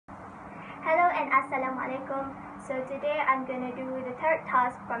and Assalamualaikum. So today I'm going to do the third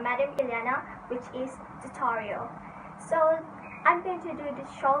task from Madam Ilyana, which is tutorial. So I'm going to do the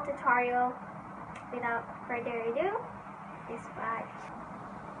shawl tutorial. Without further ado, let's watch.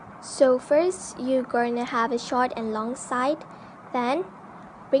 So first you're going to have a short and long side. Then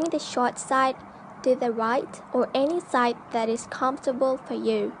bring the short side to the right or any side that is comfortable for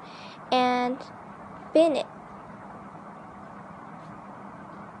you and pin it.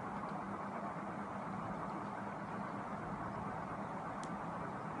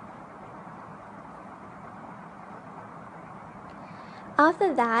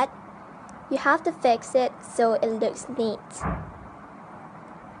 After that, you have to fix it so it looks neat.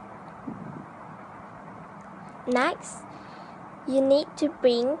 Next, you need to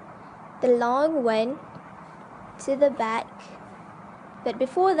bring the long one to the back, but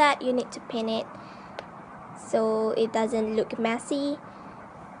before that you need to pin it so it doesn't look messy.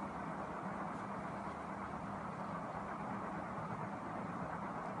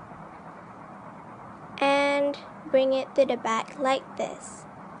 And bring it to the back like this.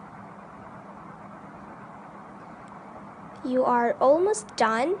 You are almost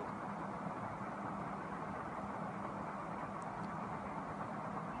done.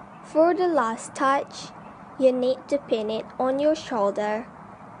 For the last touch, you need to pin it on your shoulder.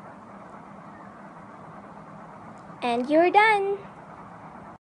 And you're done!